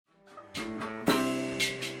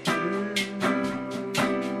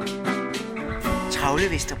tavle,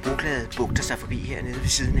 hvis der broglade bugter sig forbi hernede ved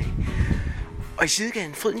siden af. Og i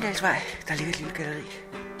sidegaden, Frydendalsvej, der ligger et lille galleri.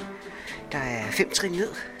 Der er 5 trin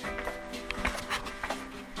ned.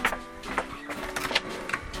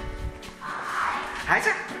 Hej så.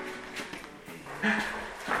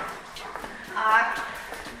 Hej.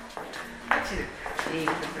 Hej til det.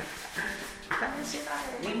 Kan jeg se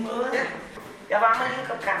dig? Min måde. Ja. Jeg varmer lige en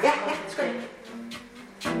kop kaffe. Ja, skal jeg.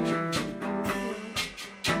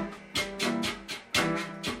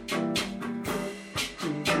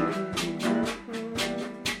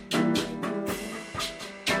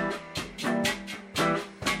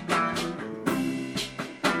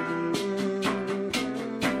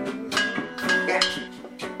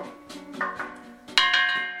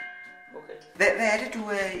 Hvad er det, du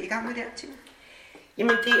er i gang med der, Tine?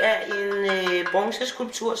 Jamen, det er en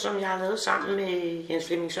bronzeskulptur, som jeg har lavet sammen med Jens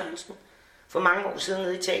Flemming Sørensen for mange år siden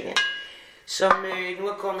nede i Italien, som nu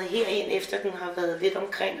er kommet herind, efter den har været lidt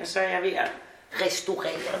omkring, og så er jeg ved at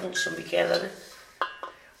restaurere den, som vi kalder det.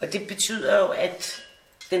 Og det betyder jo, at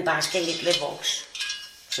den bare skal lidt lade vokse,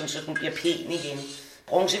 så den bliver pæn igen.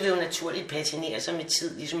 Bronze vil jo naturligt patinere sig med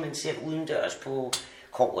tid, ligesom man ser udendørs på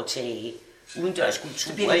kobbertage. Udendørs skulpturer.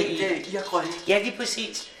 Så bliver det de her grønne. Ja, lige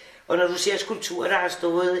præcis. Og når du ser skulpturer, der har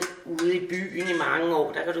stået ude i byen i mange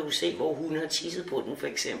år, der kan du jo se, hvor hun har tisset på den, for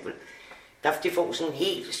eksempel. Det får sådan en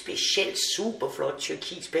helt specielt, super flot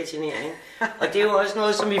tyrkispatinering. Og det er jo også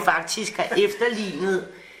noget, som vi faktisk har efterlignet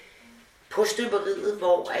på støberiet,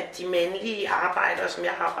 hvor at de mandlige arbejdere, som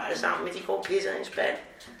jeg har arbejdet sammen med, de går pisser i en spand.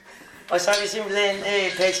 Og så har vi simpelthen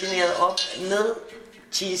patineret op med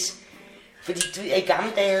tis. Fordi i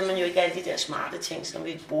gamle dage havde man jo ikke alle de der smarte ting, som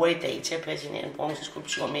vi bruger i dag til at patinere en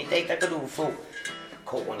bronzeskulptur med. I dag der kan du få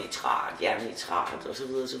kobbernitrat, jernnitrat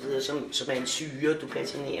osv., som er en syre, du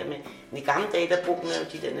patinerer med. Men i gamle dage, der brugte man jo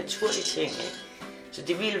de der naturlige ting, ikke? Så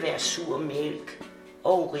det ville være sur mælk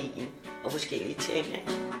og urin og forskellige ting, ikke?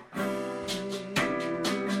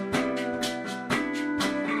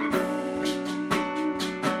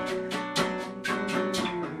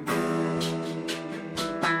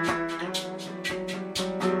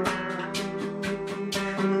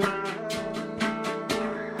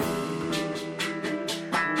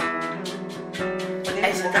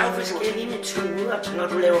 Altså, der er jo forskellige metoder, når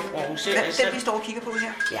du laver bronze. Den vi står og kigger på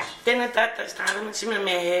her? Ja, der starter man simpelthen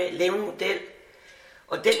med at lave en model.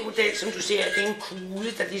 Og den model, som du ser, det er en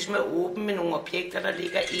kugle, der ligesom er åben med nogle objekter, der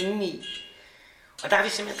ligger indeni. Og der har vi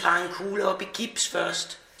simpelthen drejet en kugle op i gips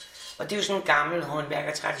først. Og det er jo sådan en gammel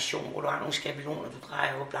håndværkertradition, hvor du har nogle skabeloner, du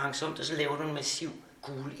drejer op langsomt, og så laver du en massiv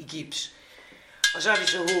kugle i gips. Og så har vi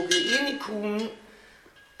så hugget ind i kuglen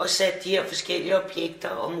og sat de her forskellige objekter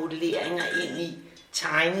og modelleringer ind i,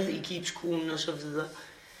 tegnet i gipskuglen og så videre.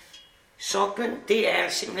 Soklen, det er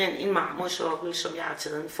simpelthen en marmorsokkel, som jeg har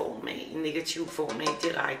taget en form af, en negativ form af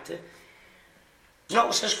direkte.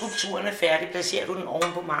 Når så skulpturen er færdig, placerer du den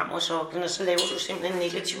oven på marmorsoklen, og så laver du simpelthen en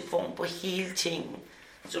negativ form på hele tingen.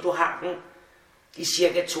 Så du har den i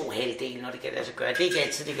cirka 2 halvdele, når det kan lade sig gøre. Det er ikke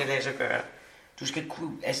altid, det kan lade sig gøre. Den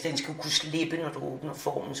skal kunne slippe, når du åbner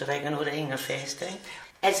formen, så der ikke er noget, der hænger fast, ikke?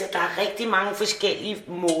 Altså, der er rigtig mange forskellige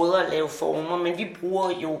måder at lave former, men vi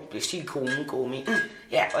bruger jo silikonegummi.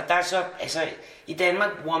 Ja, og der er så, altså, i Danmark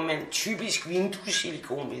bruger man typisk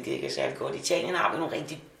vinduessilikon, hvilket ikke er særlig godt. I Italien har vi nogle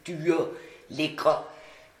rigtig dyre, lækre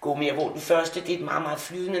gummier, hvor den første, det er et meget, meget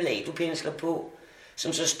flydende lag, du pensler på,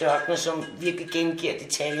 som så størkner, som virkelig gengiver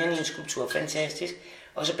detaljerne i en skulptur. Fantastisk.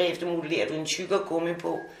 Og så bagefter modellerer du en tykkere gummi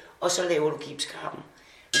på, og så laver du gipskappen.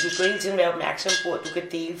 Men du skal hele tiden være opmærksom på, at du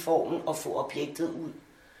kan dele formen og få objektet ud.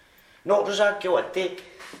 Når du så har gjort det,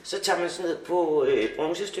 så tager man så ned på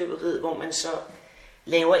bronzestøberiet, hvor man så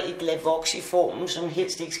laver et lag voks i formen, som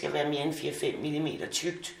helst ikke skal være mere end 4-5 mm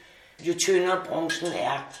tykt. Jo tyndere bronzen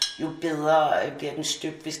er, jo bedre bliver den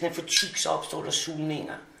støbt. Hvis den er for tyk, så opstår der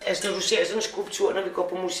sulninger. Altså når du ser sådan en skulptur, når vi går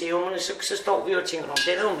på museumerne, så står vi og tænker, om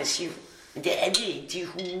det er jo massiv. Men det er de ikke. De er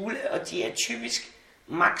hule, og de er typisk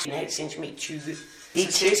maks 1,5 cm tykke. Det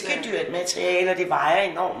er tæskedyrt materiale, og det vejer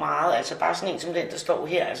enormt meget. Altså bare sådan en som den, der står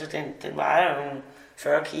her, altså den vejer jo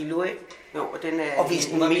 40 kilo, ikke? Jo, og den er og hvis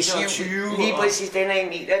den var massiv, lige præcis, den er 1,20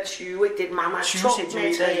 meter, ikke? Det er et meget, meget tungt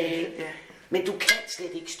materiale. Ja. Men du kan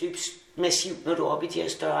slet ikke støbe massivt, når du er oppe i de her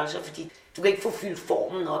størrelser, fordi du kan ikke få fyldt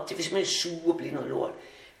formen op. Det vil simpelthen suge og blive noget lort.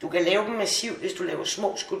 Du kan lave dem massivt, hvis du laver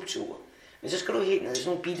små skulpturer. Men så skal du helt ned i sådan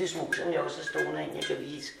nogle bitte små, som jeg også har stående af, jeg kan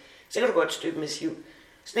vise. Så kan du godt støbe massivt.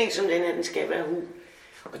 Sådan en som den her, den skal være hul.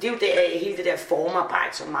 Og det er jo der, hele det der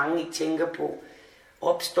formarbejde, som mange ikke tænker på,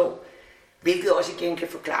 opstår. Hvilket også igen kan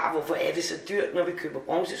forklare, hvorfor er det så dyrt, når vi køber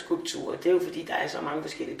bronzeskulpturer. Det er jo fordi, der er så mange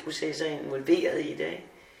forskellige processer involveret i det.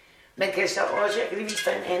 Man kan så også, jeg kan lige vise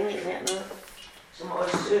dig en anden en hernede. som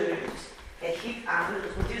også er helt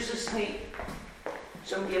anderledes. Men det er jo så sne,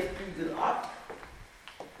 som bliver bygget op.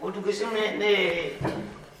 Og du kan simpelthen...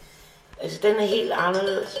 altså, den er helt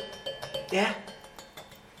anderledes. Ja.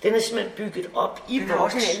 Den er simpelthen bygget op i voks. Den har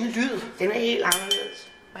også en anden lyd. Den er helt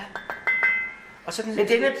anderledes. Ja. Og så Men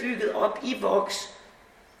den er bygget op i voks,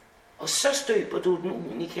 og så støber du den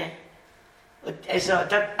unika. Og,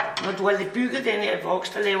 altså, når du har bygget den her voks,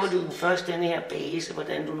 der laver du først den her base,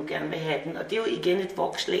 hvordan du nu gerne vil have den. Og det er jo igen et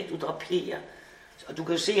vokslag, du draperer. Og du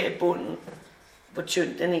kan jo se her i bunden, hvor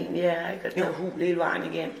tynd den egentlig er, ikke? Og den er hul hele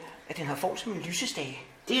vejen igen. At den har form som en lysestage.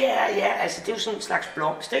 Det er, ja, altså det er jo sådan en slags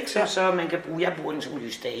blomst, ikke? Så man kan bruge, jeg bruger den som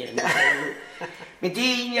lysdage. Men det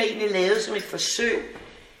er jeg egentlig lavet som et forsøg,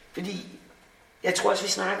 fordi jeg tror også, vi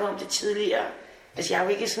snakkede om det tidligere. Altså jeg er jo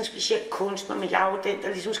ikke sådan en speciel kunstner, men jeg er jo den, der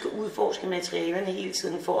ligesom skal udforske materialerne hele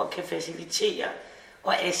tiden for at kan facilitere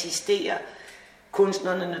og assistere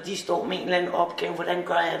kunstnerne, når de står med en eller anden opgave. Hvordan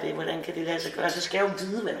gør jeg det? Hvordan kan det lade sig gøre? Så skal jeg jo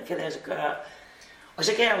vide, hvad der kan lade sig gøre. Og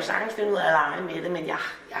så kan jeg jo sagtens finde ud af at lege med det, men jeg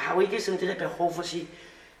har jo ikke sådan det der behov for at sige,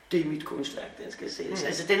 det er mit kunstværk, den skal sælges.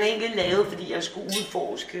 Altså den er egentlig lavet, fordi jeg skulle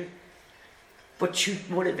udforske, hvor tykt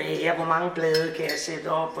må det være, hvor mange blade kan jeg sætte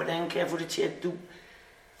op, hvordan kan jeg få det til at du.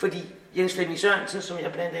 Fordi Jens Flemming Sørensen, som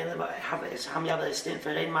jeg blandt andet ham jeg har været assistent for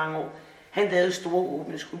i rigtig mange år, han lavede store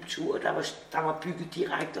åbne skulpturer, der var bygget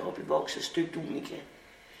direkte op i voks og støbt unika.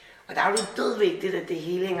 Og der er det jo dødvigtigt, at det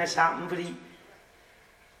hele hænger sammen, fordi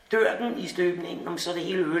dør den i støbningen, så er det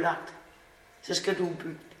hele ødelagt. Så skal du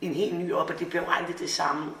bygge en helt ny op, og det bliver aldrig det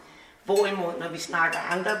samme. Hvorimod, når vi snakker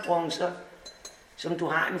andre bronzer, som du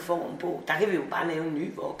har en form på, der kan vi jo bare lave en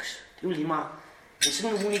ny voks. Det er jo lige meget. Men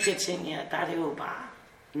sådan nogle unika ting her, der er det jo bare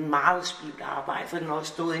en meget spildt arbejde, for den har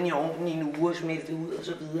også stået inde i ovnen i en uge og smeltet ud og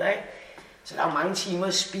så videre, ikke? Så der er jo mange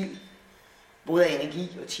timers spild, både af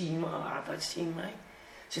energi og timer og arbejdstimer, ikke?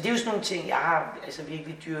 Så det er jo sådan nogle ting, jeg har altså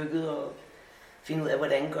virkelig dyrket og finde ud af,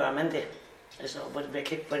 hvordan gør man det. Altså,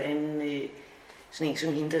 hvordan sådan en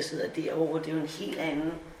som hende, der sidder derovre, det er jo en helt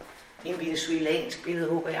anden, en venezuelansk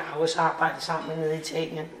billede, jeg har også arbejdet sammen med nede i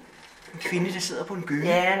Italien. En kvinde, der sidder på en gynge.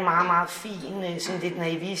 Ja, en meget, meget fin, sådan lidt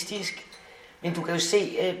naivistisk. Men du kan jo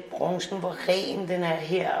se bronzen, hvor ren den er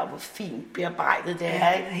her, og hvor fint bearbejdet det er.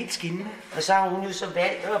 Ja, den er helt skinnende. Og så har hun jo så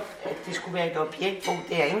valgt, at det skulle være et objekt, hvor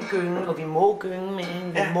det er en gynge, og vi må gynge med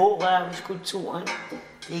hende, vi må røre ved skulpturen.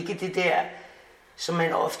 Det er ikke det der, som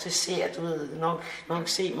man ofte ser, du ved, nok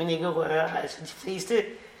se, men ikke røre. Altså de fleste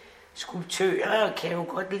skulptører kan jo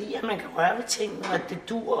godt lide, at man kan røre ved tingene, og det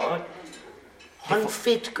dur, og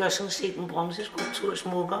håndfedt gør sådan set en bronzeskulptur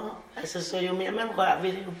smukkere. Altså så jo mere man rører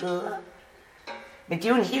ved det, jo bedre. Men det er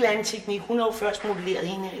jo en helt anden teknik. Hun har jo først modelleret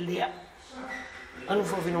hende her i lær. Og nu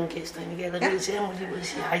får vi nogle gæster ind i galleriet, så jeg må lige ud og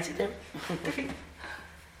sige hej til dem. Det er fint.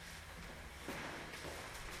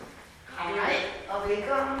 Hej og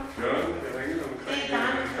velkommen. Ja, jeg ringede omkring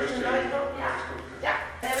Christian. Ja,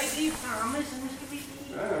 der er jo ikke lige fremme, så nu skal vi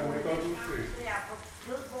lige... Ja, det er godt udset. Jeg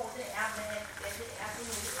ved, hvor det er, hvad det er for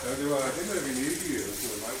noget. Ja, det var det med Venedig, og sådan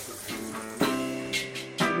noget meget.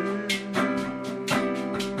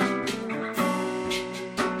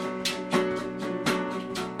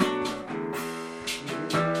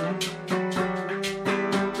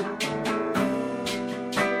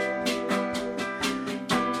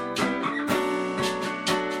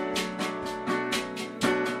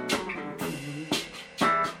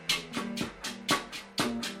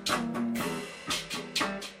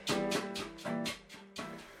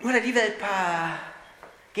 Nu har der lige været et par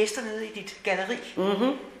gæster nede i dit galleri.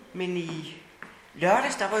 Mhm. Men i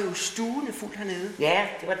lørdags, der var jo stuene fuld hernede. Ja,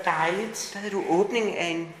 det var dejligt. Der havde du åbning af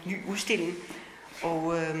en ny udstilling.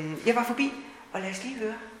 Og jeg var forbi, og lad os lige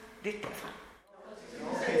høre lidt derfra.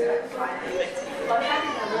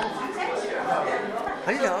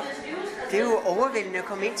 Hold da op. Det er jo overvældende at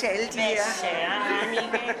komme ind til alle de her...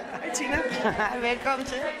 Hej Tina. Velkommen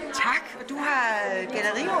til. Tak, og du har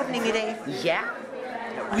galleriåbning i dag. Ja.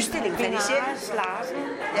 Udstilling, kan I selv? Larsen.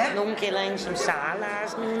 Ja. Nogen kalder hende som Sara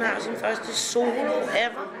Larsen. Hun har sin første solo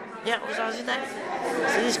ever her hos os i dag.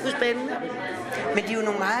 Så det er sgu spændende. Men det er jo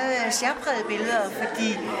nogle meget særprægede billeder,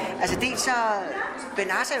 fordi altså dels så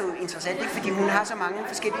Benassa er jo interessant, ikke? Fordi hun har så mange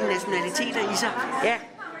forskellige nationaliteter i sig. Ja.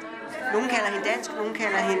 Nogle kalder hende dansk, nogle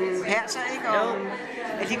kalder hende perser, ikke? Og Jo.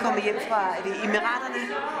 er de kommet hjem fra Emiraterne?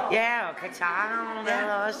 Ja, og Katar har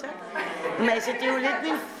været også. Men altså, det er jo lidt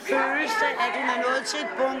min følelse, at hun er nået til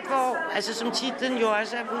et punkt, hvor, altså som titlen jo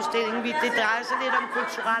også er på udstillingen, det drejer sig lidt om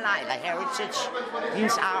kulturel eller heritage,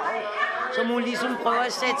 hendes arv, som hun ligesom prøver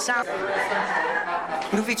at sætte sammen.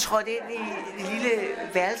 Nu er vi trådt ind i det lille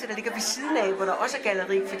værelse, der ligger ved siden af, hvor der også er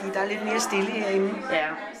galleri, fordi der er lidt mere stille herinde. Ja,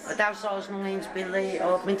 og der er så også nogle af hendes billeder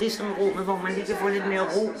heroppe, men det er sådan rummet, hvor man lige kan få lidt mere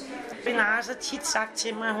ro. Benars har tit sagt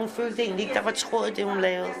til mig, at hun følte egentlig ikke, der var tråd i det, hun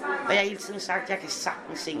lavede. Og jeg har hele tiden sagt, at jeg kan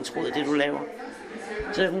sagtens se en tråd i det, du laver.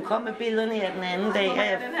 Så da hun kom med billederne her den anden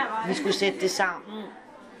dag, og vi skulle sætte det sammen,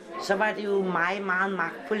 så var det jo mig meget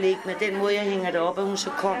magtpåliggende. Den måde, jeg hænger det op, at hun så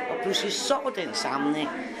kom og pludselig så den sammenhæng.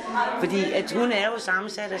 Fordi at hun er jo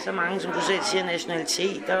sammensat af så mange, som du selv siger,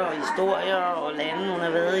 nationaliteter og historier og lande, hun har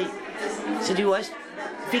været i. Så det er jo også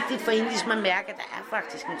vigtigt for hende, ligesom at mærke, at der er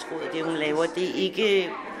faktisk en tråd i det, hun laver. Det er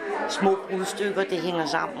ikke små brudstykker, det hænger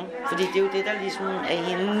sammen. Fordi det er jo det, der ligesom er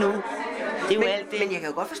hende nu. Det er jo alt det. Men jeg kan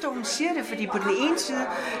jo godt forstå, at hun siger det, fordi på den ene side,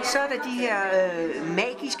 så er der de her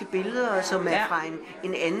magiske billeder, som er fra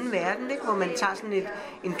en anden verden, ikke? Hvor man tager sådan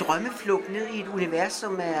en drømmeflugt ned i et univers,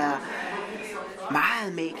 som er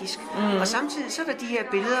meget magisk. Og samtidig så er der de her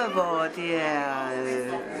billeder, hvor det er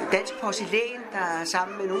dansk porcelæn, der er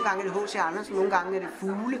sammen med, nogle gange er det H.C. Andersen, nogle gange er det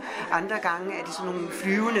fugle, andre gange er det sådan nogle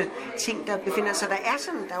flyvende ting, der befinder sig. Der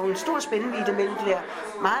er jo en stor spændvidde mellem det der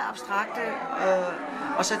meget abstrakte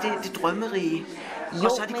og så det drømmerige. Jo,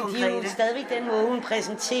 og så det men konkrete. det er jo stadigvæk den måde, hun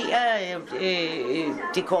præsenterer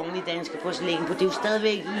det kongelige danske porcelæn på. Det er jo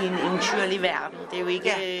stadigvæk i en eventyrlig verden. Det er jo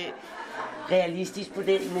ikke realistisk på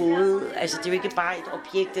den måde. Altså, det er jo ikke bare et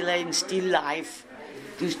objekt eller en still life.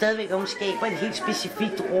 Det er jo stadigvæk, at hun skaber et helt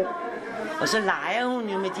specifikt rum. Og så leger hun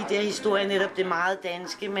jo med de der historier, netop det meget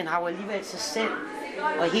danske, men har jo alligevel sig selv.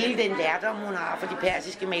 Og hele den lærdom, hun har for de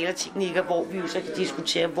persiske malerteknikker, hvor vi jo så kan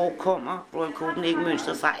diskutere, hvor kommer Royal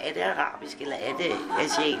Copenhagen-mønstret fra. Er det arabisk, eller er det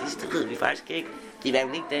asiatisk? Det ved vi faktisk ikke. Det er i hvert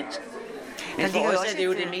fald ikke dansk. Men for os er det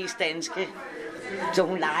jo det mest danske. Så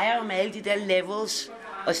hun leger jo med alle de der levels,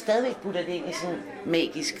 og stadigvæk putter det ind i sådan en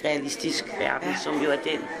magisk, realistisk verden, som jo er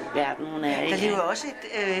den verden, hun er i. Der ligger jo også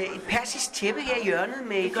et persisk tæppe her i hjørnet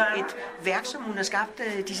med et værk, som hun har skabt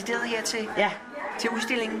decideret her til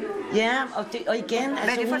udstillingen. Ja, og igen...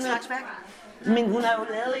 Hvad er det for et slags værk? Men hun har jo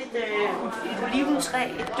lavet et oliventræ,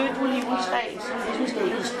 et dødt oliventræ, som ligesom skal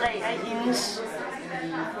illustrere hendes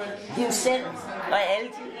selv, og alle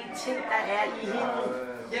de ting, der er i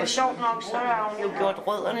hende. Og sjovt nok, så har hun jo gjort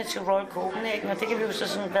rødderne til Royal Copenhagen, og det kan vi jo så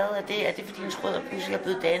sådan, hvad er det? Er det fordi hendes rødder pludselig er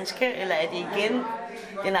blevet danske, eller er det igen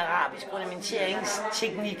den arabiske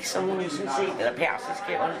ornamenteringsteknik, som hun jo sådan set, eller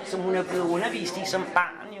persiske, som hun er blevet undervist i som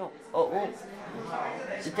barn jo, og ung.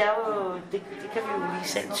 Så der er jo, det kan vi jo lige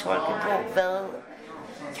selv tolke på, hvad...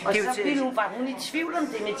 Og så var hun i tvivl om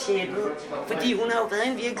det med tæppet, fordi hun har jo været i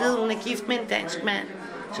en virkelighed, hun er gift med en dansk mand,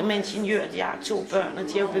 som er ingeniør, de har 2 børn, og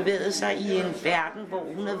de har jo bevæget sig i en verden, hvor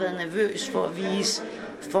hun har været nervøs for at vise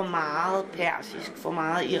for meget persisk, for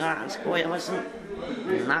meget iransk, hvor jeg var sådan,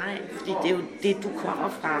 nej, fordi det er jo det, du kommer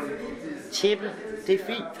fra. Tæppe, det er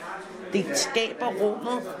fint. Det skaber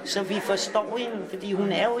rummet, så vi forstår hende, fordi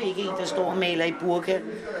hun er jo ikke en, der står og maler i burka,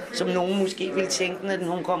 som nogen måske vil tænke,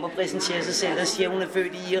 når hun kommer og præsenterer sig selv og siger, at hun er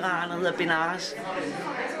født i Iran og hedder Benars.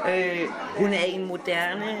 Hun er en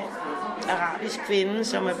moderne arabisk kvinde,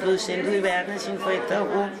 som er blevet sendt ud i verden af sine forældre og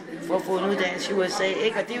ung for at få en uddannelse i USA.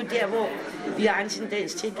 Ikke? Og det er jo der, hvor vi har en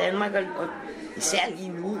tendens til i Danmark, og især lige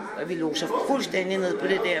nu, at vi låser fuldstændig ned på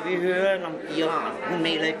det der, vi hører om Iran, hun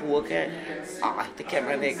maler i burka. Det kan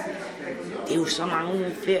man ikke. Det er jo så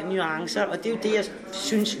mange flere nuancer, og det er jo det, jeg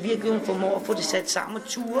synes virkelig, hun formår at få det sat sammen og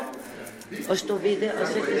ture, og stå ved det og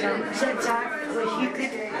sætte det sammen. Selv tak, det var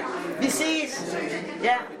hyggeligt. Vi ses!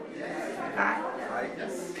 Ja. Nej.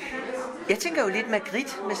 Jeg tænker jo lidt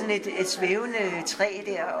Magritte med sådan et svævende træ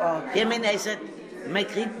der. Og... Jamen altså,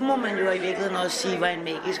 Magritte må man jo i virkeligheden også sige var en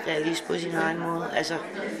magisk realist på sin egen måde. Altså,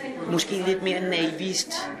 måske lidt mere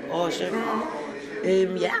naivist også.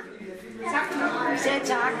 Ja. Selv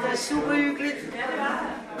tak, det er super hyggeligt.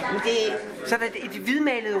 Så er der et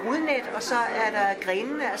hvidmalet rudnet, og så er der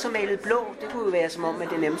grenene, altså malet blå. Det kunne jo være som om, at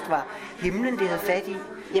det nærmest var himlen, det havde fat i.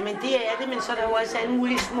 Jamen det er det, men så er der jo også alle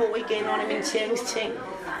mulige små igen ornamenteringsting.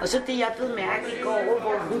 Og så det, jeg blev mærket i går,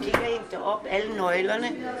 hvor hun gik og hængte op alle nøglerne.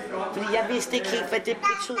 Fordi jeg vidste ikke helt, hvad det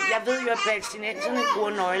betød. Jeg ved jo, at palæstinenserne bruger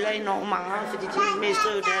nøgler enormt meget, fordi de mister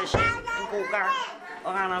jo deres hjem en god gang.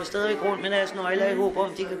 Og render jo stadigvæk rundt med deres nøgler i håb om,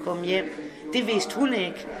 de kan komme hjem. Det vidste hun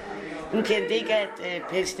ikke. Hun kendte ikke, at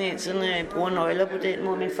palæstinenserne bruger nøgler på den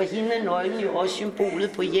måde, men for hende er nøglen jo også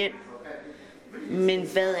symbolet på hjem. Men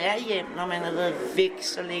hvad er hjem, når man har været væk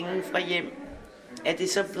så længe fra hjem? Er det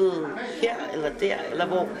så blevet her, eller der, eller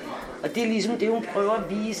hvor? Og det er ligesom det, hun prøver at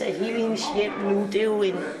vise, at hele hendes hjem nu, det er jo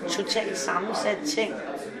en totalt sammensat ting.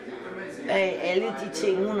 af alle de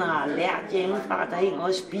ting, hun har lært hjemmefra. Der hænger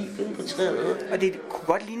også Bibelen på træet. Og det kunne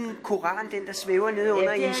godt ligne en koran, den der svæver nede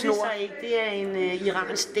under i en snor. Det er det så ikke. Det er en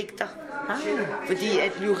iransk digter. Fordi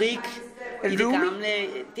at lyrik i det gamle...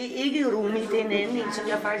 Det er ikke Rumi, det er en anden en, som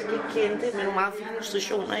jeg faktisk ikke kendte, med nogle meget fine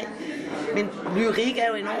illustrationer af. Men lyrik er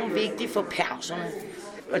jo enormt vigtig for perserne.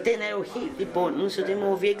 Og den er jo helt i bunden, så det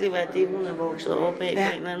må virkelig være det, hun er vokset op af på en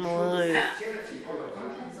eller anden måde.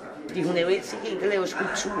 Fordi hun er jo ikke en, der laver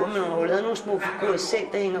skulpturer, men hun har jo lavet nogle små figurer selv,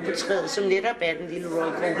 der hænger på træet, som netop er den lille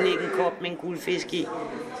rødkåben, en kop med en guldfisk i.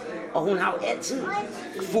 Og hun har jo altid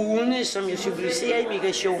fuglene, som jo symboliserer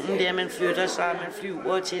immigrationen, det er, at man flytter sig, man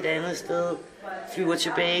flyver til et andet sted, flyver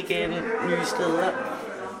tilbage igen, nye steder.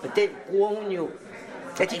 Og den bruger hun jo.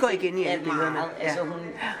 Ja, de går igen i alle billederne. Ja. Altså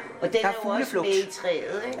og den er jo også med i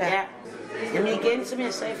træet, ikke? Ja. Jamen igen, som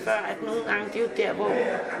jeg sagde før, at nogle gange, det er jo der, hvor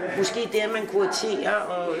måske der, man kuraterer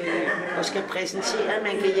og skal præsentere, at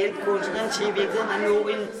man kan hjælpe kunstneren til i virkeligheden at nå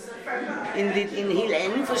en helt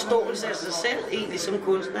anden forståelse af sig selv, egentlig som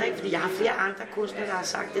kunstner, ikke? Fordi jeg har flere andre kunstnere, der har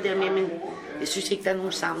sagt det der med, men jeg synes ikke, der er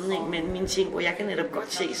nogen sammenhæng mellem mine ting, hvor jeg kan netop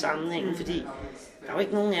godt se sammenhængen, fordi der er jo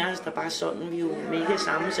ikke nogen af os, der bare sådan, vi er jo mega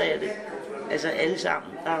sammensatte. Altså alle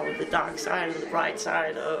sammen. Der er jo the dark side og the bright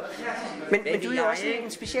side. Og men du er jo også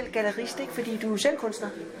en speciel gallerist, ikke? Fordi du er selv kunstner.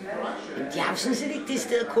 Jeg er jo sådan set ikke det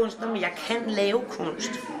sted kunstner, men jeg kan lave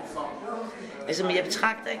kunst. Altså, men jeg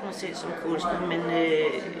betragter ikke mig selv som kunstner, men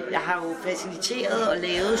jeg har jo faciliteret og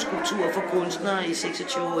lavet skulpturer for kunstnere i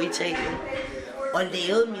 26 år i Italien. Og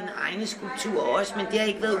lavet mine egne skulpturer også, men det har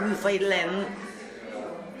ikke været ud fra et eller andet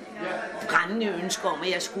brændende ønske om,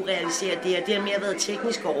 at jeg skulle realisere det her. Det har mere været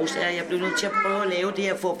tekniske årsager. Jeg blev nødt til at prøve at lave det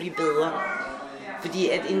her for at blive bedre. Fordi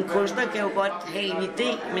at en kunstner kan jo godt have en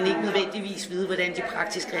idé, men ikke nødvendigvis vide, hvordan de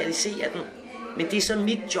praktisk realiserer den. Men det er så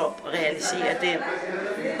mit job at realisere det.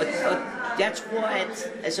 Og jeg tror,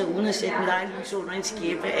 at, altså uden at sætte min egen lys under en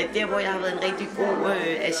skæppe, at der, hvor jeg har været en rigtig god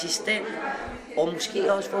assistent, og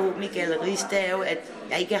måske også forhåbentlig gallerist, det er jo, at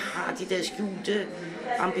jeg ikke har de der skjulte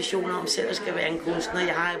ambitioner om selv at skal være en kunstner.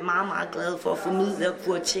 Jeg er meget, meget glad for at formidle og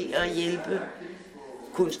kuratere og hjælpe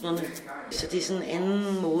kunstnerne. Så det er sådan en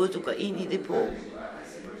anden måde, du går ind i det på.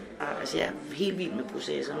 Altså jeg er helt vild med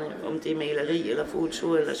processerne, om det er maleri eller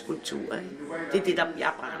foto eller skulptur. Det er det, der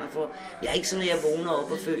jeg brænder for. Jeg er ikke sådan, at jeg vågner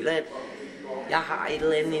op og føler, at jeg har et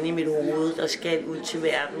eller andet inde i mit hoved, der skal ud til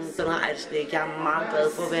verden. Sådan har jeg det slet ikke. Jeg er meget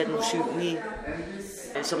glad for at være den usynlige,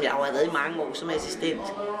 som jeg har været i mange år som assistent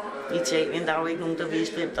i Italien. Der er jo ikke nogen, der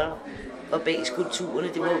vidste, hvem der var bag skulpturerne.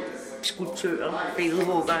 Det var skulptøren,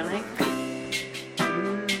 billedhuggerne, ikke?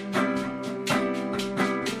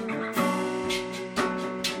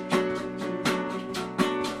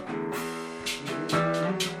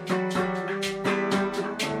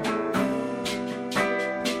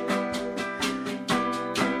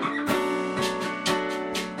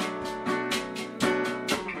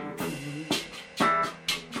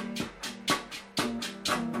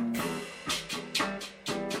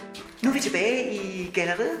 Nu er vi tilbage i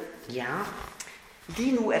galleriet. Ja.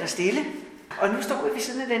 Lige nu er der stille, og nu står vi ved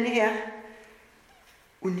siden af denne her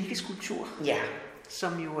unikke skulptur, Ja.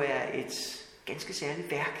 som jo er et ganske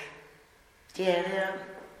særligt værk. Det er det.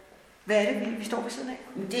 Hvad er det, vi står ved siden af?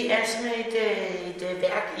 Det er sådan et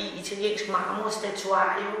værk i italiensk marmor,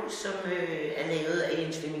 statuario, som er lavet af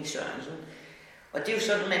Jens Flemming Sørensen. Og det er jo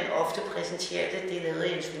sådan, man ofte præsenterer det. Det er lavet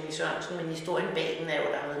af Jens Flemming Sørensen, men historien bag den er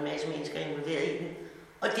jo, der har været en masse mennesker involveret i den.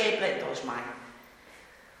 Og det er blandt også mig.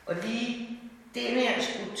 Og lige denne her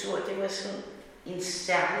skulptur, det var sådan en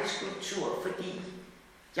særlig skulptur, fordi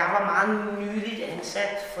jeg var meget nyligt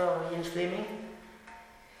ansat for Jens Flemming.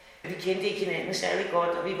 Vi kendte ikke hinanden særlig godt,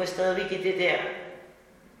 og vi var stadigvæk i det der.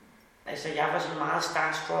 Altså, jeg var sådan meget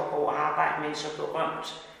starstruck over at arbejde med en så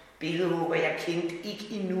berømt billedhugger. Jeg kendte ikke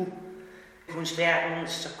endnu kunstverdenen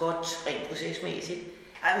så godt rent procesmæssigt.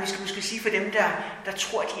 Vi skal måske sige for dem, der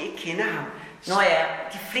tror, de ikke kender ham. Nå ja.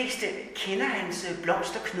 De fleste kender hans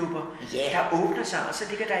blomsterknupper, der åbner sig, og så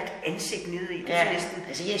ligger der et ansigt nede i det. Ja, næsten.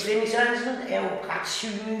 altså Jens Flemming Sørensen er jo ret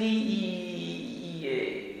synlig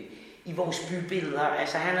i vores bybilleder.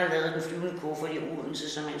 Altså han har lavet Den flyvende kuffert i Odense,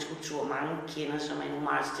 som er en skulptur, mange kender, som er en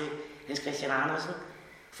homage til Hans Christian Andersen.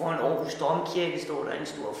 Foran Aarhus Domkirke står der en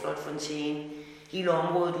stor, flot fontæne. Hele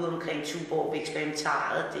området ude omkring Tuborg,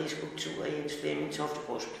 Eksperimentaret, det er skulpturer i Jens Flemming,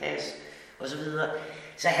 Toftegårds Plads osv.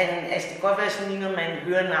 Så det kan godt være sådan, når man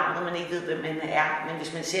hører navnet, man ikke ved, hvem man er, men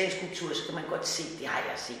hvis man ser en skulptur, så kan man godt se, det har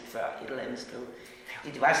jeg set før et eller andet sted.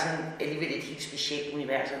 Det var sådan alligevel et helt specielt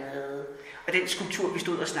univers, han havde. Og den skulptur, vi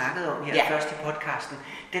stod og snakkede om her først i podcasten,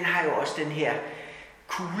 den har jo også den her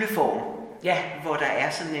kugleform. hvor der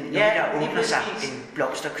er sådan en, Ja, der åbner sig præcis. en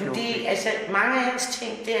blomsterknoppe. Det, altså, mange af hans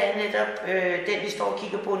ting, det er netop den, vi står og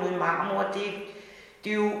kigger på nu i marmor,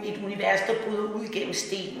 det er jo et univers, der bryder ud gennem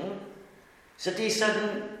stenen. Så det er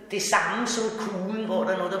sådan det samme som kuglen, hvor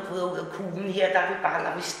der er noget, der bryder ud af kuglen. Her der har vi bare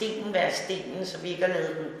ladet stenen være stenen, så vi ikke har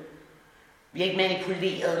lavet den. Vi har ikke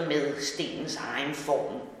manipuleret med stenens egen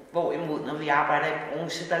form. Hvorimod, når vi arbejder i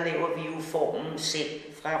bronze, der laver vi jo formen selv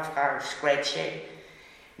fra scratch af.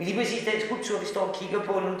 Men lige præcis den skulptur, vi står og kigger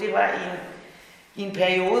på nu, det var i en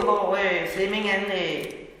periode, hvor Flemming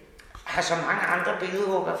har så mange andre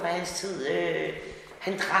billedhugger fra hans tid.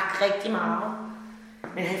 Han drak rigtig meget,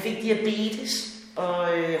 men han fik diabetes og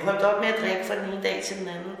holdt op med at drikke fra den ene dag til den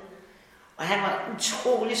anden. Og han var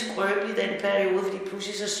utrolig skrøbelig i den periode, fordi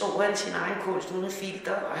pludselig så han sin egen kunst uden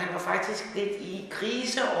filter, og han var faktisk lidt i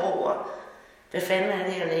krise over, hvad fanden er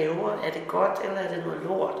det, jeg laver? Er det godt, eller er det noget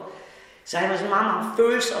lort? Så han var sådan meget, meget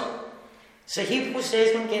følsom. Så hele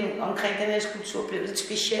processen omkring den her skulptur blev lidt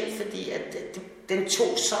speciel, fordi at den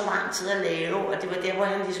tog så lang tid at lave, og det var der, hvor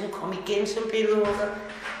han ligesom kom igen som billedhugger.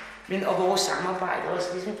 Men og vores samarbejde også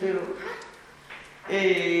ligesom blev,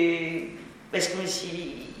 hvad skal man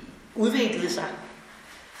sige, udviklede sig.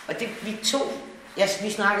 Og det vi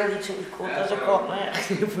snakker lige 2 sekunder, og så kommer jeg.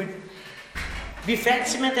 Vi fandt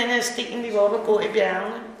simpelthen den her sten, vi var oppe og gå i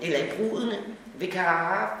bjergene, eller i brudene, ved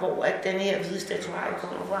Carrara, hvor at den her hvide statuarie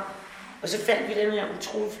kommer fra. Og så fandt vi den her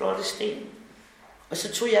utrolig flotte sten. Og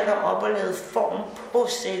så tog jeg derop og lavede form på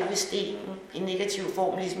selve stenen, i negativ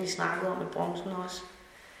form, ligesom vi snakkede om i bronzen også.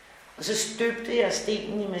 Og så støbte jeg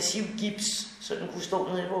stenen i massiv gips, så den kunne stå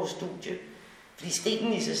nede i vores studie. Fordi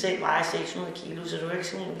stenen i sig selv vejer 600 kilo, så det var ikke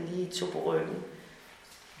sådan en, vi lige tog på ryggen.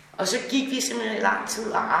 Og så gik vi simpelthen i lang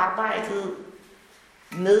tid og arbejdede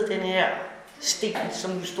med den her sten,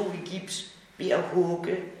 som nu stod i gips, ved at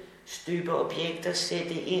hugge, støbe objekter,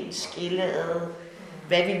 sætte ind, skille ad,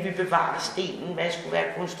 hvad ville vi bevare stenen, hvad skulle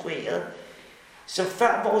være konstrueret. Så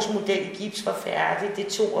før vores model i gips var færdig, det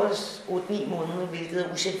tog os 8-9 måneder, hvilket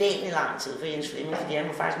er usædvanligt lang tid for Jens Flemming, fordi han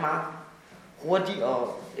var faktisk meget hurtig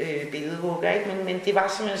og billedhugger, ikke? Men det var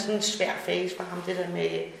simpelthen sådan en svær fase for ham, det der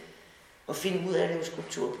med at finde ud af at lave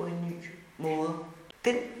skulptur på en ny måde.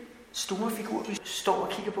 Den store figur, vi står og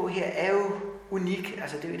kigger på her, er jo unik.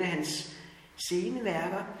 Altså det er jo et af hans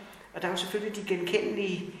sceneværker, og der er jo selvfølgelig de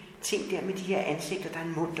genkendelige ting der med de her ansigter. Der er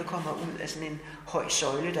en mund, der kommer ud af sådan en høj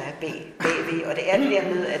søjle, der er bagved, og det er det der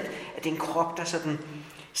med, at det er en krop, der sådan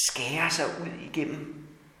skærer sig ud igennem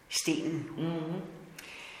stenen. Mm-hmm.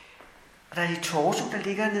 Og der er et torso, der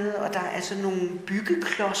ligger nede, og der er altså nogle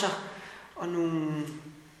byggeklodser og nogle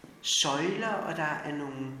søjler, og der er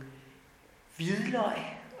nogle hvidløg.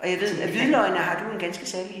 Og jeg ved, at hvidløgene har du en ganske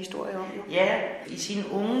særlig historie om, jo. Ja, i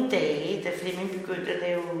sine unge dage, da Flemming begyndte at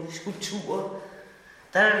lave skulpturer,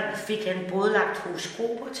 der fik han både lagt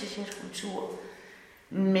horoskoper til sin skulptur,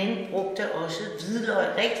 men brugte også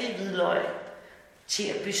hvidløg, rigtig hvidløg, til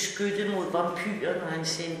at beskytte mod vampyrer, når han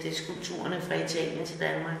sendte skulpturerne fra Italien til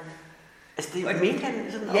Danmark. Altså det mente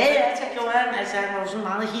han sådan Ja, det gjorde han. Altså han var jo sådan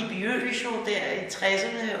meget hippiøs jo der i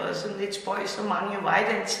 60'erne, og sådan lidt spøjs, som mange jo var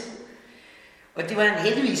i den tid. Og det var han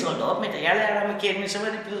heldigvis holdt op med, da jeg lærte ham igen, men så var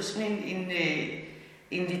det blevet sådan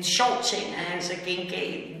en lidt sjov ting, at han så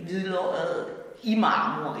gengav hvidløget i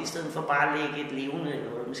marmor, i stedet for bare at lægge et levende, eller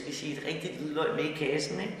hvad man skal sige, et rigtigt hvidløg med i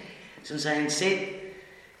kassen, ikke? Så han selv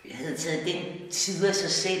havde taget den side af sig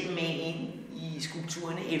selv med ind i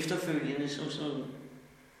skulpturerne efterfølgende, som sådan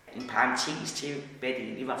en parentes til, hvad det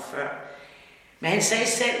egentlig var før. Men han sagde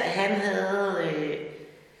selv, at han havde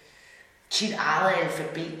sit eget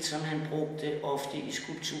alfabet, som han brugte ofte i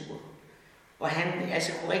skulpturer. Og han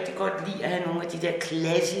altså kunne rigtig godt lide at have nogle af de der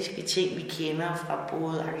klassiske ting, vi kender fra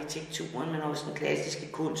både arkitekturen, men også den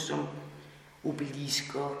klassiske kunst, som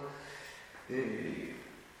obelisker.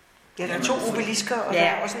 Ja, der er 2 obelisker, og der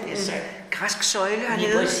er også en græsk søjle hernede.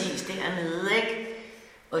 Lige præcis dernede, ikke?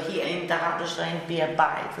 Og herinde, der har du så en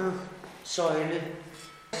bearbejdet søjle.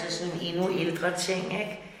 Så sådan en endnu ældre ting,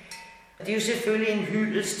 ikke? Og det er jo selvfølgelig en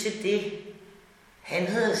hyldest til det, han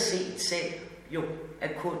havde set selv jo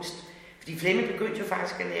af kunst. Fordi Flemming begyndte jo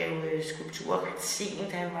faktisk at lave skulpturer ret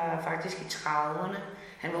sent. Han var faktisk i 30'erne.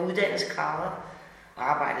 Han var uddannet græder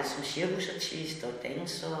og arbejdede som cirkusartist og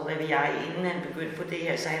danser og hvad ved jeg, inden han begyndte på det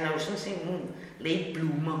her. Så han er jo sådan en late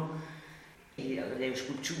bloomer i at lave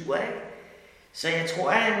skulpturer, ikke? Så jeg tror,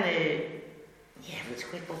 han... jeg ved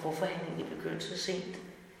sgu ikke, hvorfor han egentlig begyndte så sent.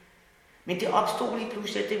 Men det opstod lige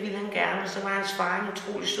pludselig, at det ville han gerne, og så var hans far en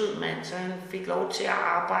utrolig sød mand, så han fik lov til at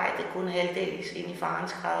arbejde kun halvdags ind i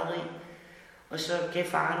farens græderi. Og så gav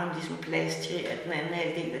faren ham ligesom plads til, at den anden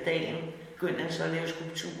halvdel af dagen begyndte han så at lave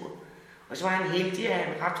skulpturer. Og så var han heldig, at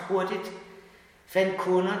han ret hurtigt fandt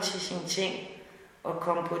kunder til sine ting og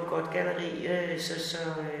kom på et godt galleri, så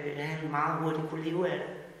han meget hurtigt kunne leve af det.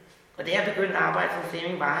 Og da jeg begyndte at arbejde for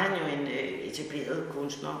Flemming, var han jo en etableret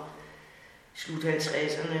kunstner, slut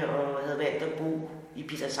 50'erne, og havde valgt at bo i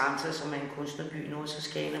Pietrasanta, som er en kunstnerby nord for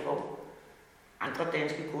Skåne, hvor andre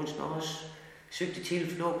danske kunstnere også søgte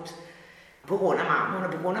tilflugt på grund af marmoren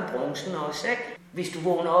og på grund af bronzen også, ikke? Hvis du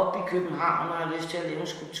vågner op i København og har lyst til at lave en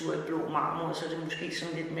skulptur i blå marmor, så er det måske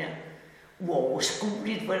sådan lidt mere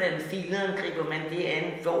uoverskueligt, hvordan fileren griber man det an.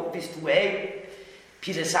 Hvor hvis du er i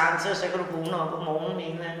Pietrasanta, så kan du vågne op om morgenen med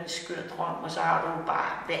en eller anden skør drøm, og så har du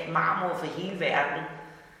bare marmor for hele verden.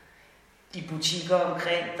 De butikker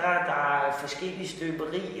omkring dig, der er forskellige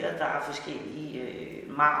støberier, der er forskellige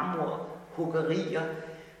marmorhuggerier.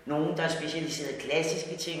 Nogle, der er specialiseret i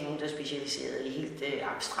klassiske ting, nogle, der er specialiseret i helt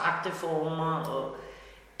abstrakte former, og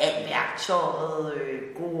alt værktøjet,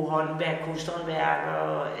 gode håndværk,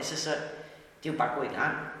 kunsthåndværkere, altså så det er jo bare at gå i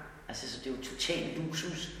gang. Altså så det er jo totalt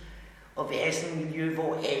luksus at være i sådan et miljø,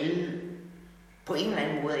 hvor alle på en eller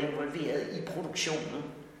anden måde er involveret i produktionen.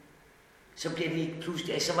 Så bliver det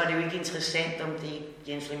pludselig, altså, så var det jo ikke interessant, om det er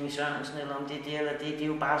Jens Flemming Sørensen, eller om det er det eller det. Det er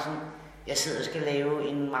jo bare sådan, jeg sidder og skal lave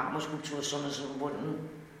en marmorskulptur, sådan og sådan, hvordan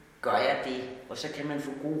gør jeg det? Og så kan man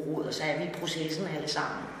få god råd, og så er vi i processen alle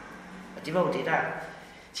sammen. Og det var jo det, der,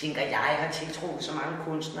 tænker jeg, har tiltroet så mange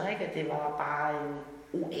kunstnere, ikke? At det var bare en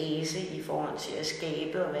oase i forhold til at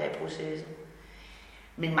skabe og være i processen.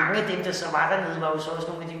 Men mange af dem, der så var dernede, var jo så også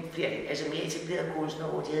nogle af de mere etablerede kunstnere,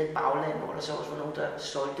 hvor de havde et bagland, hvor der så også var nogen, der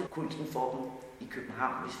solgte kunsten for dem i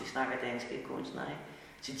København, hvis vi snakker danske kunstnere, ikke?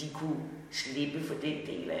 Så de kunne slippe for den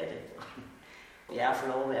del af det. Jeg har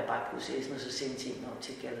fået lov at være bare i processen, og så sende tingene op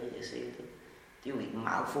til et galleri og sælge det. Det er jo ikke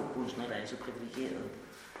meget få kunstnere, der er så privilegerede.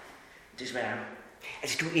 Desværre.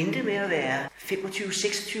 Altså, du endte med at være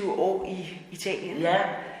 25-26 år i Italien. Ja.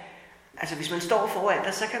 Altså, hvis man står foran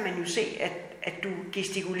dig, så kan man jo se, at du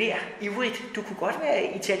gestikulerer ivrigt. Du kunne godt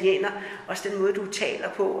være italiener, også den måde, du taler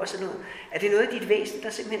på og sådan noget. Er det noget af dit væsen, der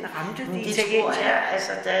simpelthen ramte det italienske? Det tror jeg,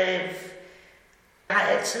 altså, jeg har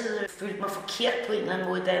altid følt mig forkert på en eller anden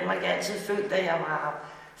måde i Danmark. Jeg har altid følt, at jeg var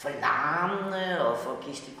for larmende og for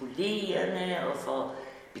gestikulerende og for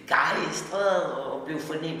begejstret og blev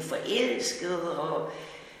for nemt forelsket. Og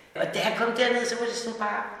da jeg kom derned, så var det sådan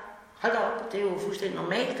bare, hold op, det er jo fuldstændig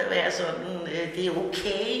normalt at være sådan, det er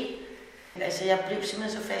okay. Altså jeg blev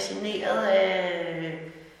simpelthen så fascineret af,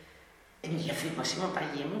 jeg følte mig simpelthen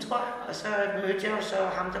bare hjemme, tror jeg. Og så mødte jeg jo så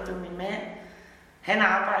ham, der blev min mand. Han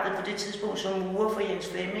arbejdede på det tidspunkt som murer for Jens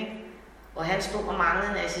Flemming, og han stod og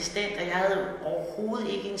manglede en assistent, og jeg havde overhovedet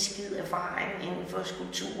ikke en skid erfaring inden for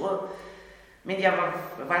skulpturer. Men jeg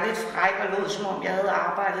var lidt fræk og lod, som om jeg havde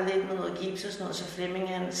arbejdet lidt med noget gips og sådan noget, så Flemming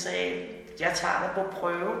han sagde, jeg tager dig på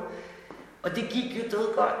prøve. Og det gik jo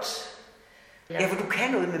død godt. Ja, for du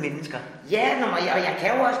kan noget med mennesker. Ja, og jeg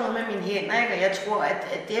kan jo også noget med mine hænder, ikke? Og jeg tror,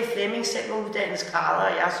 at det er Flemming selv var uddannet skrædder,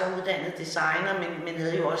 og jeg er så uddannet designer, men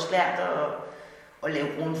havde jo også lært at lave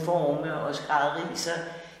grundforme og skrædderi, så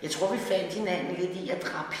jeg tror, vi fandt hinanden lidt i at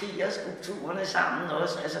drapere skulpturerne sammen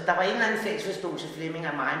også. Altså, der var en eller anden fælles forståelse Flemming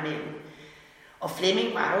og mig imellem. Og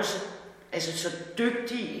Flemming var jo så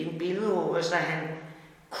dygtig en billedhugger, så han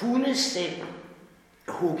kunne selv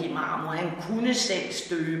hugge i marmor, han kunne selv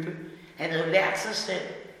støbe. Han havde jo lært sig selv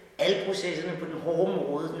alle processerne på den hårde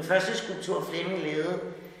måde. Den første skulptur Flemming lavede,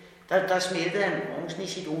 der smeltede han bronzen i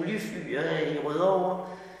sit oliefyr i Rødovre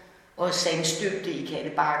og sandstøbte i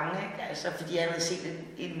Kattebakken, ikke? Altså, fordi han havde set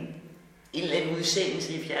en eller anden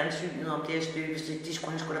udsendelse i fjernsynet om det at støbe, så det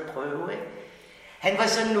skulle han sgu da prøve, ikke? Han var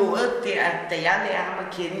så nået der, da jeg lærte ham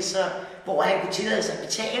at kende sig, hvor han kunne tillade sig at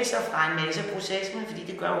betale sig fra en masse processer, fordi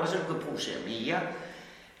det gør jo også, at du kan producere mere.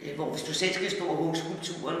 Hvor hvis du selv skal stå og hugge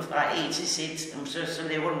skulpturen fra A til Z, så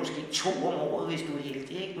laver du måske 2 om året, hvis du er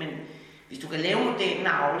heldig, ikke? Men hvis du kan lave modellen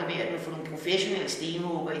og aflevere den og få nogle professionelle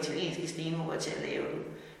stenhugger, italienske stenhugger til at lave den,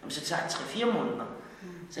 så tager det 3-4 måneder.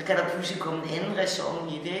 Så kan der pludselig komme en anden ræson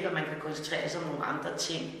i det, ikke? Og man kan koncentrere sig om nogle andre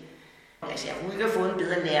ting. Altså, jeg kunne ikke have fået en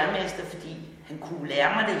bedre lærermester, fordi han kunne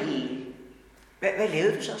lære mig det hele. Hvad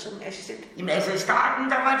lavede du så som assistent? Jamen altså, i starten,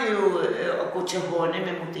 der var det jo at gå til hånde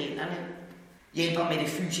med modellerne. Hjælper med det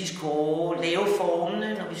fysisk hårde, lave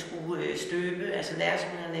formene, når vi skulle støbe, altså lære sig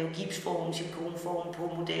at lave gipsform, silikonform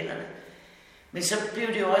på modellerne. Men så blev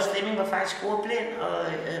det jo også, Flemming var faktisk ordblind,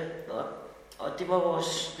 og det var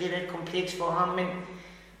også lidt et kompleks for ham, men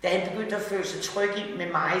da han begyndte at føle sig tryg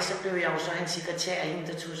med mig, så blev jeg jo så hans sekretær,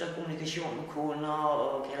 hende, der tog sig kommunikation med kunder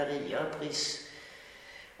og gallerier og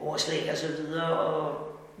prisoverslag og så videre. Og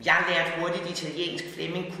jeg lærte hurtigt italiensk.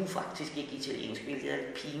 Flemming kunne faktisk ikke italiensk, hvilket er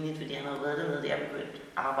pinligt, fordi han havde været dernede, da jeg begyndte at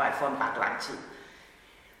arbejde for en ret lang tid.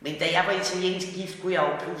 Men da jeg var italiensk gift, kunne jeg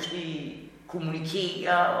jo pludselig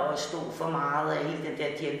kommunikere og stå for meget af hele den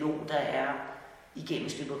der dialog, der er igennem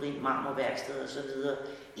støberi, marmorværksted og så videre,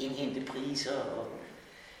 indhente priser. Og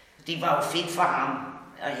det var jo fedt for ham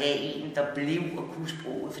at have en, der blev og kunne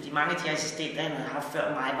sproget, fordi mange af de assistenter, han havde haft før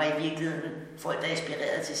mig, var i virkeligheden folk, der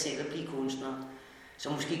inspirerede til selv at blive kunstnere. Så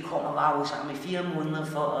måske kommer bare hos ham i 4 måneder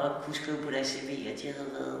for at kunne skrive på deres CV, at de havde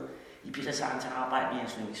været i Peter Sands arbejde med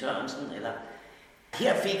Jens Lyngvig Sørensen, eller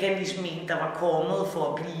her fik han ligesom en, der var kommet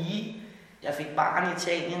for at blive. Jeg fik barn i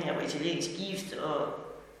Italien, jeg var italiensk gift, og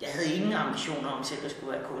jeg havde ingen ambitioner om selv at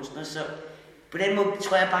skulle være kunstner, så på den måde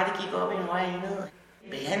tror jeg bare, det gik op i en højere enhed.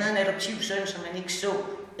 Han havde en adoptivsøn, som man ikke så,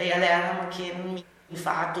 da jeg lærte ham at kende. Min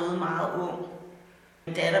far døde meget ung.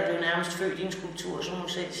 Min datter blev nærmest født i en skulptur, som hun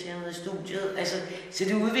selv siger med i studiet. Altså, så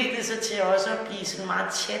det udviklede sig til også at blive sådan en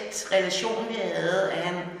meget tæt relation, vi havde. At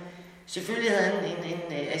han selvfølgelig havde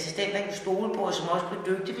en assistent, der kunne stole på, og som også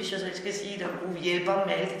blev dygtig, hvis jeg selv skal sige det, og kunne hjælpe ham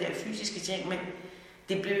med alle de der fysiske ting. Men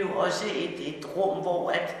det blev jo også et rum, hvor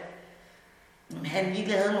at han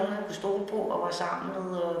virkelig havde nogen, han kunne stole på og var sammen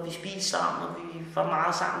med, og vi spiste sammen, og vi var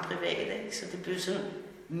meget sammen privat, ikke? Så det blev sådan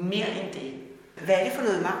mere end det. Hvad er det for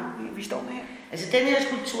noget marmor, vi står med her? Altså den her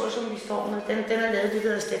skulptur, som vi står med, den er lavet det, der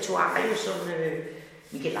hedder Statuario, som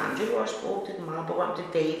Michelangelo også brugte, den meget berømte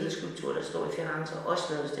David-skulptur, der står i Firenze, og også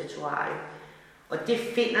lavet Statuario. Og det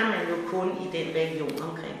finder man jo kun i den region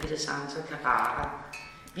omkring Pietrasanta og Carrara.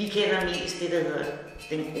 Vi kender mest det, der hedder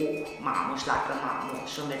den grå marmor, slagtermarmor,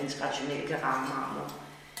 som er den traditionelle Carrara-marmor.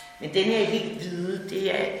 Men den her helt hvide,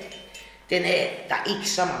 der er ikke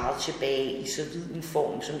så meget tilbage i så hvid en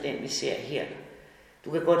form, som den vi ser her.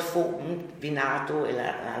 Du kan godt få en vinardo eller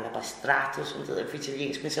alabastrato, som det hedder på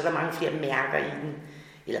italiensk, men så er der mange flere mærker i den,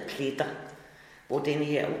 eller pletter, hvor den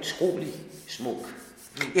her er utrolig smuk.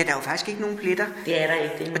 Ja, der er jo faktisk ikke nogen pletter. Det er der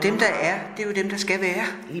ikke. Og dem, der er, det er jo dem, der skal være.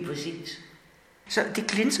 Lige præcis. Så det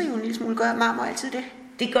glinser jo en lille smule. Gør marmor altid det?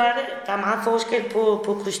 Det gør det. Der er meget forskel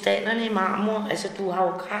på krystallerne i marmor. Altså, du har jo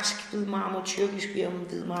græsk hvid marmor, tyrkisk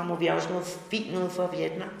hvid marmor. Vi har også noget fint noget fra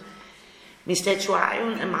Vietnam. Men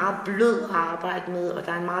statuarien er meget blød at arbejde med, og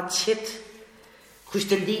der er en meget tæt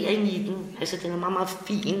krystallering i den. Altså, den er meget, meget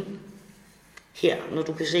fin. Her, når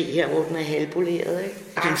du kan se her, hvor den er halvpoleret, ikke?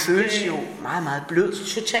 Og den føles jo meget, meget blød.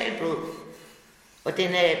 Totalt blød. Og den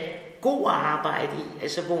er god at arbejde i,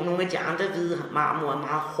 altså hvor nogle af de andre hvide marmor er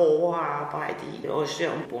meget hårdere at arbejde i, også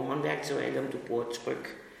om du bruger håndværktøj eller om du bruger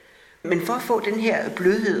tryk. Men for at få den her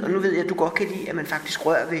blødhed, og nu ved jeg, at du godt kan lide, at man faktisk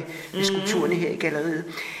rører ved skulpturerne her i galleriet,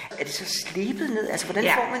 er det så slebet ned? Altså, hvordan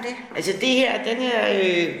får man det? Altså det her, den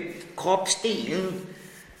her kropsdelen,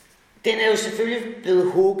 den er jo selvfølgelig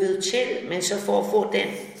blevet hugget til, men så for at få den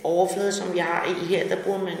overflade, som vi har i her, der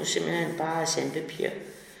bruger man jo simpelthen bare sandpapir.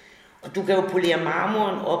 Og du kan jo polere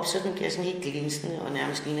marmoren op, så den bliver sådan helt glinsende og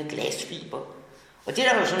nærmest ligner glasfiber. Og det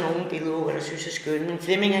er der jo så nogle billeder, der synes er skønne, men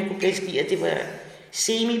Flemming han kunne bedst lide, at det var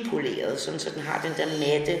semipoleret, sådan så den har den der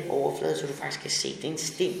matte overflade, så du faktisk kan se, det er en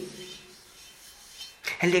sten.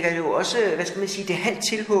 Han lægger jo også, hvad skal man sige, det halvt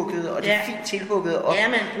tilhugget og det fint tilhugget op. Ja,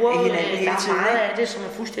 man bruger jo, der er meget af det, som er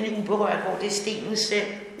fuldstændig uberørt, hvor det er stenen selv.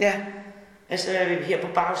 Ja. Altså her på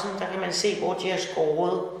bagsiden, der kan man se, hvor de har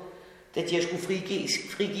skåret, da de har skulle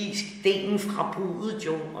frigive stenen fra budet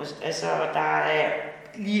jo. Altså der er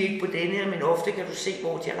lige ikke på denne her, men ofte kan du se,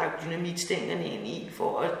 hvor de har lagt dynamitstængerne ind i,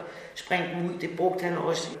 for at springe dem ud. Det brugte han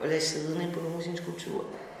også at lade siddende på nogle af sine skulpturer.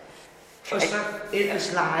 Og så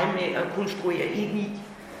ellers lege med at konstruere ind i.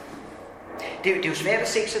 Det er jo svært at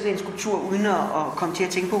se sådan en skulptur, uden at komme til at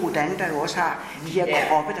tænke på Rodin, der jo også har de her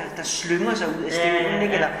kroppe, der slynger sig ud af stenen,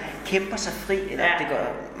 ikke? Eller kæmper sig fri, eller det gør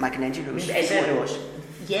Michelangelo det også.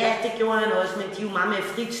 Ja, det gjorde han også, men de er jo meget mere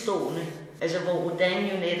fritstående. Altså hvor Rodin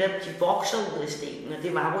jo netop, de vokser ud af stenen, og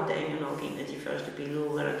det var Rodin jo nok en af de første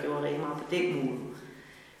billeder, der gjorde rigtig meget på den måde.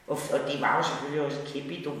 Og det var jo selvfølgelig også et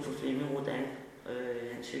kæmpe idol for Flemming Rodin.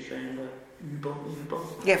 Han synes jo, han var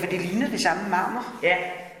yber. Ja, for det ligner det samme marmor. Ja.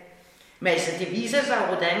 Men altså, det viser sig,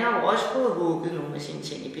 at Rodin har jo også fået hugget nogle af sine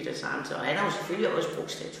ting i Peter Sands, og han har jo selvfølgelig også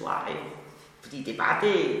brugt statuarie, fordi det var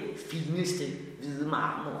det fineste hvide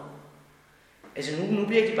marmor. Altså nu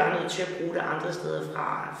bliver de bare nødt til at bruge det andre steder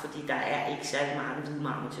fra, fordi der er ikke særlig meget hvide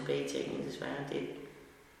marmor tilbage i Italien, desværre. Det er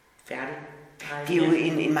færdigt. Det er jo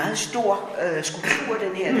en meget stor skulptur,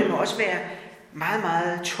 den her. Den må også være meget,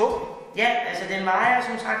 meget tung. Ja, altså den vejer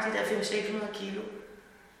som sagt de der 500-600 kilo.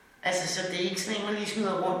 Altså, så det er ikke sådan en, man lige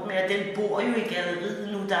smider rundt med, og den bor jo i galleriet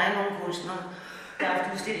nu. Der er nogle kunstnere, der har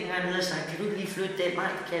haft udstillinger hernede og sagt, kan du lige flytte den? Nej,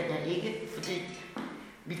 det kan jeg ikke, fordi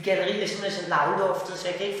mit galleri er simpelthen så lavloftet, så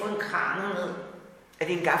jeg kan ikke få en kran herned. Er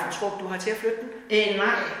det en gaffeltrup, du har til at flytte den?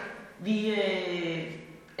 Nej,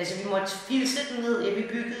 Altså vi måtte filse den ned, vi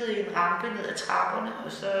byggede en rampe ned ad trapperne,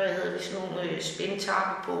 og så havde vi sådan nogle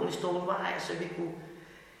spændtarpe på med stålvejer, så vi kunne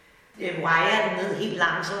wire den ned helt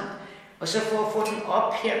langsomt. Og så for at få den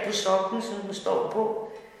op her på sokken, som den står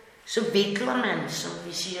på, så vikler man, som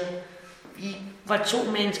vi siger. Vi var 2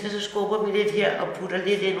 mennesker, så skubber vi lidt her og putter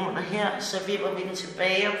lidt ind under her, så vipper vi den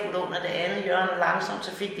tilbage og putter under det andet hjørne langsomt,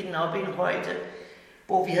 så fik vi den op i en højde,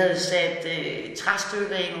 hvor vi havde sat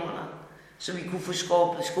træstykker ind under, så vi kunne få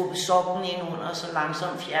skubbet sokken ind under, og så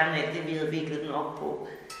langsomt fjerne alt det, vi havde viklet den op på.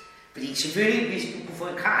 Fordi selvfølgelig, hvis du kunne få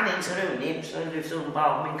en kran ind, så er det jo nemt, så løftede hun bare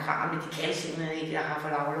op med en kran, men de kan simpelthen ikke, jeg har for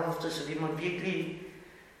lavloftet, så vi må virkelig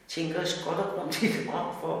tænke os godt og grundigt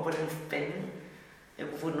om, for hvordan fanden jeg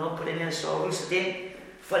kunne få den op på den her sokkel, så den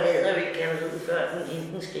forlader jo ikke galleriet, før den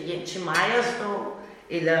enten skal hjem til mig og stå,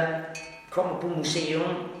 eller kommer på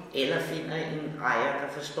museum, eller finder en ejer,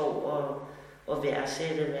 der forstår at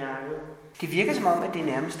værdsætte værket. Det virker som om, at det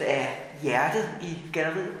nærmest er hjertet i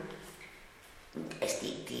galleriet. Altså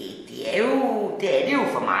det er det jo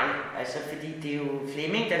for mig, altså fordi det er jo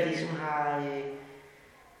Flemming, der ligesom har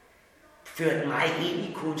ført mig ind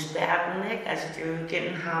i kunstverdenen, ikke? Altså det er jo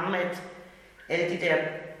gennem ham, at alle de der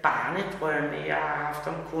barnedrømme, jeg har haft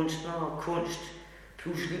om kunstner og kunst,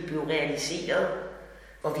 pludselig blev realiseret.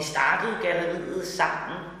 Og vi startede galleriet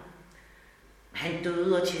sammen. Han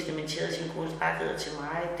døde og testamenterede sine kunstrettigheder til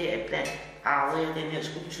mig. Deriblandt arvede jeg den her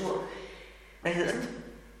skulptur. Hvad hedder den?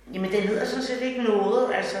 Jamen den hedder sådan set ikke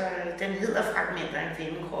noget. Altså den hedder Fragmenter af en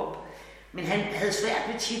kvindekrop. Men han havde svært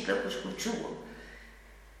ved titler på skulptur.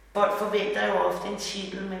 Folk forventer jo ofte en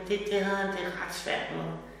titel, men det havde han det ret svært med.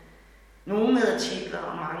 Nogle havde titler,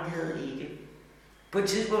 og mange havde ikke. På et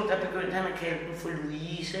tidspunkt, der begyndte han at kalde dem for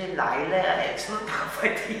Louise, Leila og alt sådan noget, bare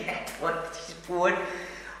fordi han de spurgte,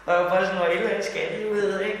 og jeg var bare sådan noget ældre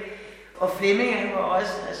skatteudhed, ikke? Og Flemming, han var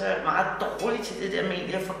også meget dårlig til det der med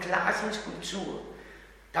egentlig at forklare sin skulptur.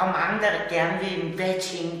 Der var mange, der gerne ville, hvad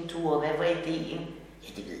tænkte du, og hvad var ideen? Ja,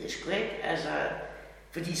 det ved jeg sgu ikke, altså.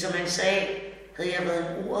 Fordi som han sagde, havde jeg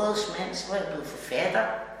været en ordets mand, så var jeg blevet forfatter.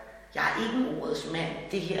 Jeg er ikke en ordets mand.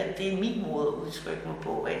 Det her, det er min måde at udtrykke mig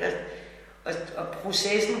på, ikke? Og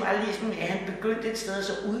processen var ligesom, at han begyndte et sted, og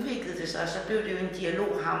så udviklede det sig, og så blev det jo en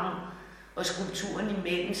dialog ham og skulpturen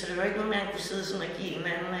imellem, så det var ikke noget, man kunne sidde sådan og give en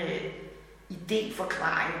eller anden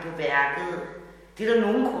idéforklaring på værket. Det er der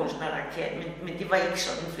nogle kunstnere, der kan, men det var ikke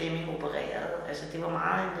sådan, Flemming opererede. Altså det var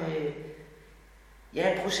meget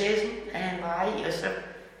processen, at han var i, og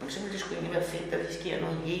så ville det sgu egentlig være fedt, at der sker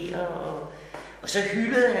noget her, og så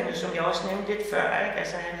hyldede han jo, som jeg også nævnte lidt før, ikke?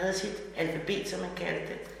 Altså han havde sit alfabet, som man kaldte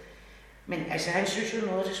det. Men altså han synes jo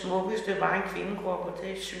noget af det smukkeste var en kvindekrop, og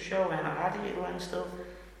det synes jeg jo, han har ret i et eller andet sted.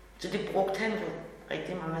 Så det brugte han jo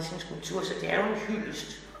rigtig mange af sine skulpturer, så det er jo en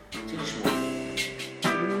hyldest til det smukke.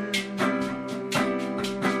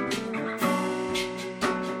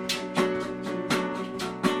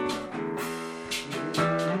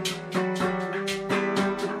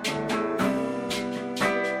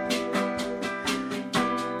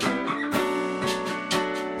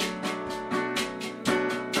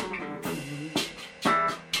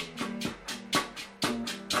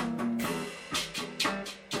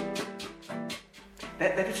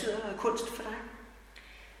 Hvad betyder kunst for dig?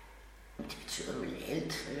 Det betyder vel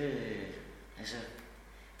alt.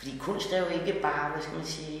 Fordi kunst er jo ikke bare, hvad skal man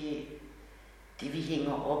sige, det vi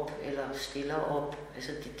hænger op eller stiller op.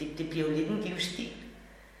 Altså det bliver jo lidt en livsstil.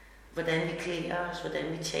 Hvordan vi klæder os,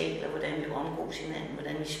 hvordan vi taler, hvordan vi omgås hinanden,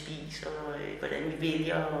 hvordan vi spiser, hvordan vi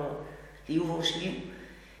vælger at leve vores liv.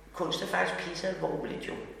 Kunst er faktisk pisse alvorligt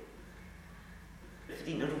jo.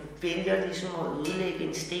 Fordi når du vælger ligesom at ødelægge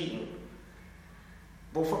en sten,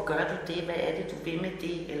 hvorfor gør du det? Hvad er det, du vil med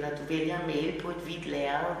det? Eller du vælger at male på et hvidt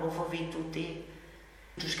lærred. Hvorfor vil du det?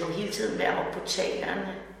 Du skal jo hele tiden være oppe på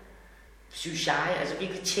tagerne, synes jeg. Altså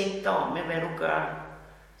virkelig tænke dig om med, hvad du gør.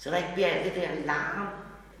 Så der ikke bliver alt det der larm.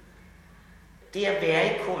 Det at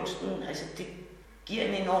være i kunsten, altså det giver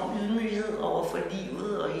en enorm ydmyghed over for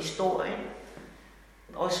livet og historien.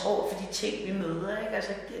 Også over for de ting, vi møder, ikke?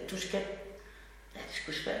 Altså du skal... Ja, det er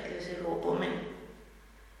sgu svært at sætte ord på, men...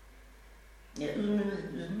 Ja, ydmyghed,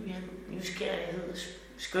 nysgerrighed,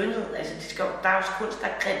 skønhed, altså der er også kunst, der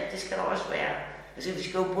er grimt, det skal der også være. Altså vi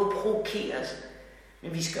skal jo både provokeres,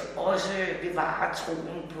 men vi skal også bevare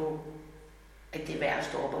troen på, at det er værd at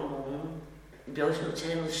stå op om morgenen. Vi bliver også nødt til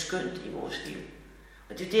at have noget skønt i vores liv.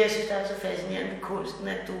 Og det er det, jeg synes, der er så fascinerende med kunsten,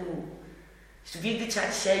 at hvis du virkelig tager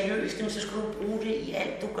det seriøst, så skal du bruge det i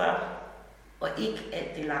alt, du gør, og ikke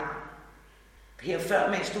alt det larm. Her før,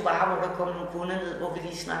 mens du var, hvor der kom nogle kunder ned, hvor vi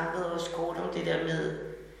lige snakkede også kort om det der med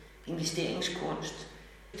investeringskunst.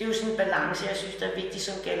 Det er jo sådan en balance, jeg synes, der er vigtig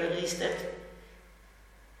som gallerist, at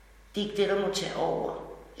Det er ikke det, der må tage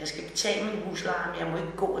over. Jeg skal betale min husleje, men jeg må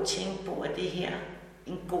ikke gå og tænke på, at det her er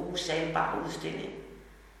en god, salgbar udstilling.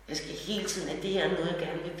 Jeg skal hele tiden, at det her er noget, jeg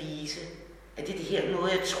gerne vil vise. At det her er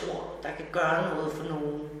noget, jeg tror, der kan gøre noget for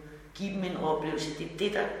nogen. Give dem en oplevelse. Det er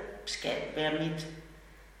det, der skal være mit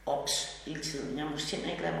ops hele tiden. Jeg må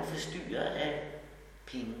simpelthen ikke lade mig forstyrre af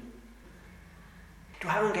penge. Du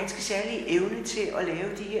har jo en ganske særlig evne til at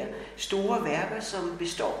lave de her store værker, som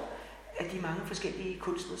består af de mange forskellige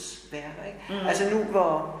kunstners værker. Ikke? Altså nu,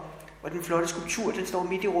 hvor den flotte skulptur, den står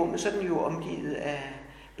midt i rummet, så er den jo omgivet af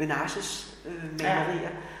Vehages malerier.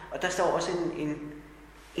 Og der står også en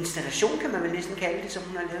installation, kan man vel næsten kalde det, som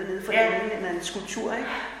hun har lavet nede for en skulptur. Ikke?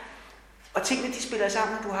 Og tingene, de spiller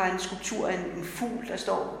sammen. Du har en skulptur af en fugl, der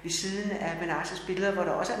står ved siden af Vehages billeder, hvor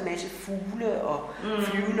der også er en masse fugle og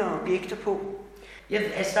flyvende objekter på. Ja,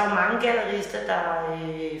 altså der er mange gallerister, der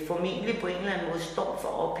formentlig på en eller anden måde står for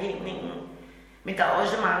ophængningen. Men der er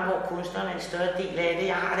også mange, hvor kunstneren er en større del af det.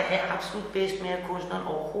 Jeg har det absolut bedst med, at kunstneren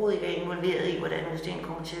overhovedet ikke er involveret i, hvordan udstillingen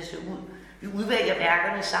kommer til at se ud. Vi udvælger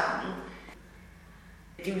værkerne sammen.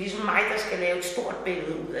 Det er jo ligesom mig, der skal lave et stort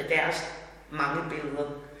billede ud af deres mange billeder.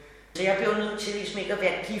 Så jeg bliver nødt til ligesom ikke at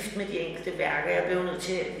være gift med de enkelte værker. Jeg bliver nødt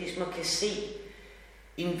til ligesom at kan se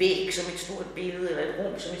en væg som et stort billede, eller et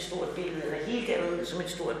rum som et stort billede, eller hele galleriet som et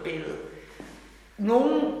stort billede.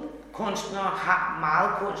 Nogle kunstnere har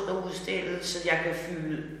meget kunst at udstille, så jeg kan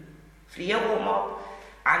fylde flere rum op.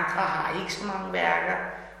 Andre har ikke så mange værker.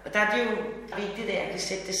 Og der er det jo vigtigt, at jeg kan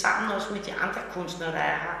sætte det sammen også med de andre kunstnere, der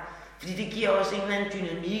er her. Fordi det giver også en eller anden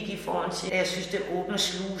dynamik i forhold til, at jeg synes, det åbner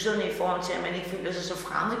sluserne i forhold til, at man ikke føler sig så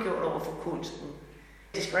fremmedgjort over for kunsten.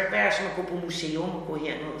 Det skal ikke være som at gå på museum og gå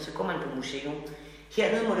herned, så går man på museum.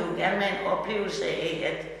 Hernede må det jo gerne være en oplevelse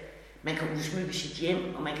af, at man kan udsmykke sit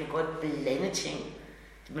hjem, og man kan godt blande ting.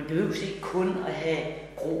 Man behøver ikke kun at have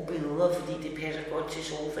grå billeder, fordi det passer godt til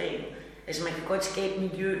sofaen. Altså man kan godt skabe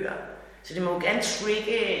miljøer. Så det må jo gerne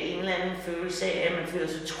trigge en eller anden følelse af, at man føler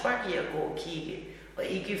sig tryg i at gå og kigge, og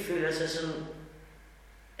ikke føler sig sådan,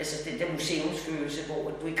 altså den der museumsfølelse,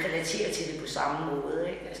 hvor du ikke relaterer til det på samme måde.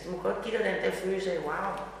 Ikke? Altså det må godt give dig den der følelse af,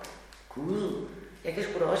 wow, gud, jeg kan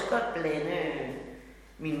sgu da også godt blande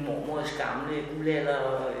min mormors gamle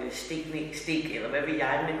guldalder stik, eller hvad ved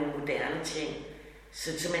jeg, med nogle moderne ting.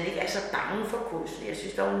 Så man ikke er så bange for kunst. Jeg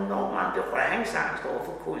synes, der er enormt meget berøringsangst over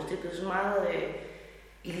for kunst. Det er blevet så meget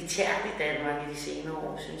elitært i Danmark i de senere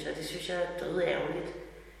år, synes jeg. Det synes jeg er dødærgerligt.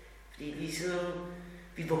 Fordi lige siden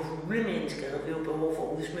vi var hulemennesker, havde vi jo behov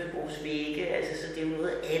for at udsmykke vores vægge. Altså, så det er jo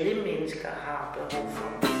noget, alle mennesker har behov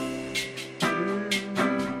for.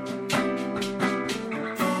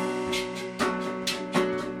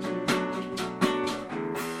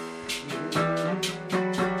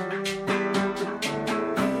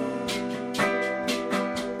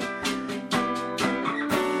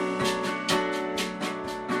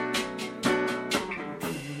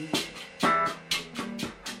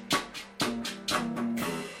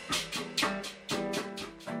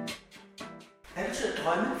 Hvad betyder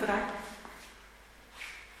drømme for dig?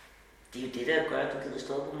 Det er jo det, der gør, at du gider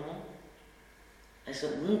stå op om morgenen. Altså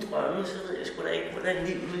uden drømme, så ved jeg sgu da ikke, hvordan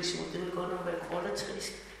livet ville se ud. Det ville godt nok være kort og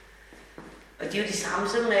trist. Og det er jo det samme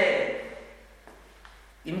som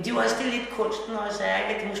jamen det er jo også det lidt kunsten også er,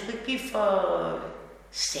 at det måske ikke blive for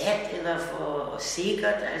sat eller for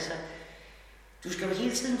sikkert. Altså, du skal jo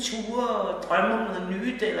hele tiden ture og drømme om noget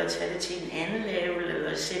nyt, eller tage det til en anden level,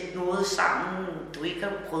 eller sætte noget sammen, du ikke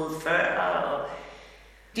har prøvet før. Og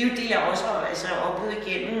det er jo det, jeg også har oplevet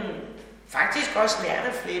igennem, faktisk også lært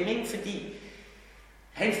af Flemming, fordi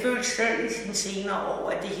han følte selv i sine senere år,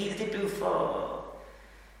 at det hele det blev for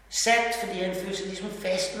sat, fordi han følte sig ligesom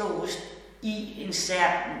fastlåst i en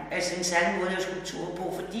særlig måde at lave skulpturer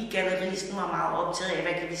på, fordi galleristen var meget optaget af,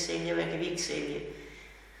 hvad kan vi sælge, hvad kan vi ikke sælge.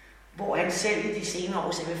 Hvor han selv i de senere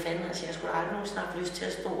år sagde, hvad fanden, altså jeg skulle aldrig nogensinde have lyst til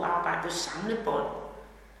at stå og arbejde på samlebånd.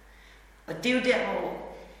 Og det er jo der, hvor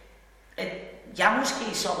at jeg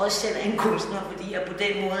måske så også selv er en kunstner, fordi jeg på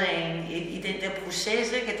den måde er i den der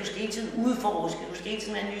proces, ikke? At du skal hele tiden udforske, du skal hele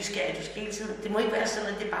tiden være nysgerrig, du skal hele tiden, det må ikke være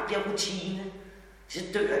sådan, at det bare bliver rutine. Så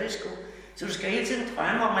dør det sgu. Så du skal hele tiden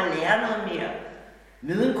drømme om at lære noget mere.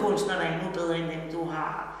 Møde en kunstner, der er endnu bedre end dem, du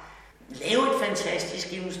har. Lave et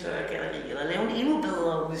fantastisk, endnu større galleri, eller lave en endnu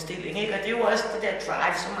bedre udstilling. Ikke? Og det er jo også det der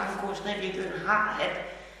drive, som mange kunstnere i virkeligheden har, at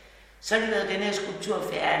så har de lavet den her skulptur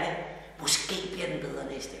færdig. Måske bliver den bedre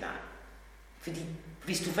næste gang. Fordi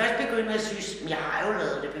hvis du først begynder at synes, jeg har jo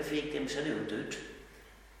lavet det perfekt, jamen, så er det jo dødt.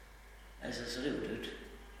 Altså, så er det jo dødt.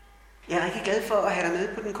 Jeg er rigtig glad for at have dig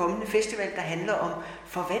med på den kommende festival, der handler om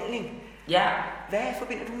forvandling. Ja. Hvad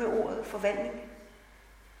forbinder du med ordet forvandling?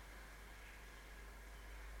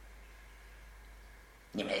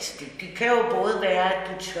 Jamen altså, det kan jo både være, at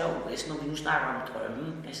du tør, altså når vi nu snakker om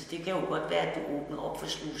drømmen, altså det kan jo godt være, at du åbner op for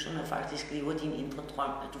sluserne og faktisk lever din indre drøm,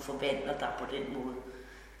 at du forvandler dig på den måde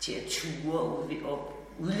til at ture og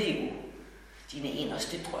udleve dine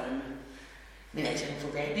inderste drømme. Men altså en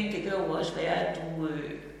forvandling, det kan jo også være, at du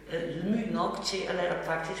er ydmyg nok til at lade dig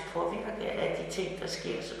faktisk påvirke af de ting, der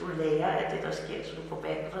sker, så du lærer af det, der sker, så du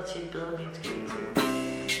forvandler dig til et bedre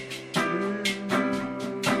menneske.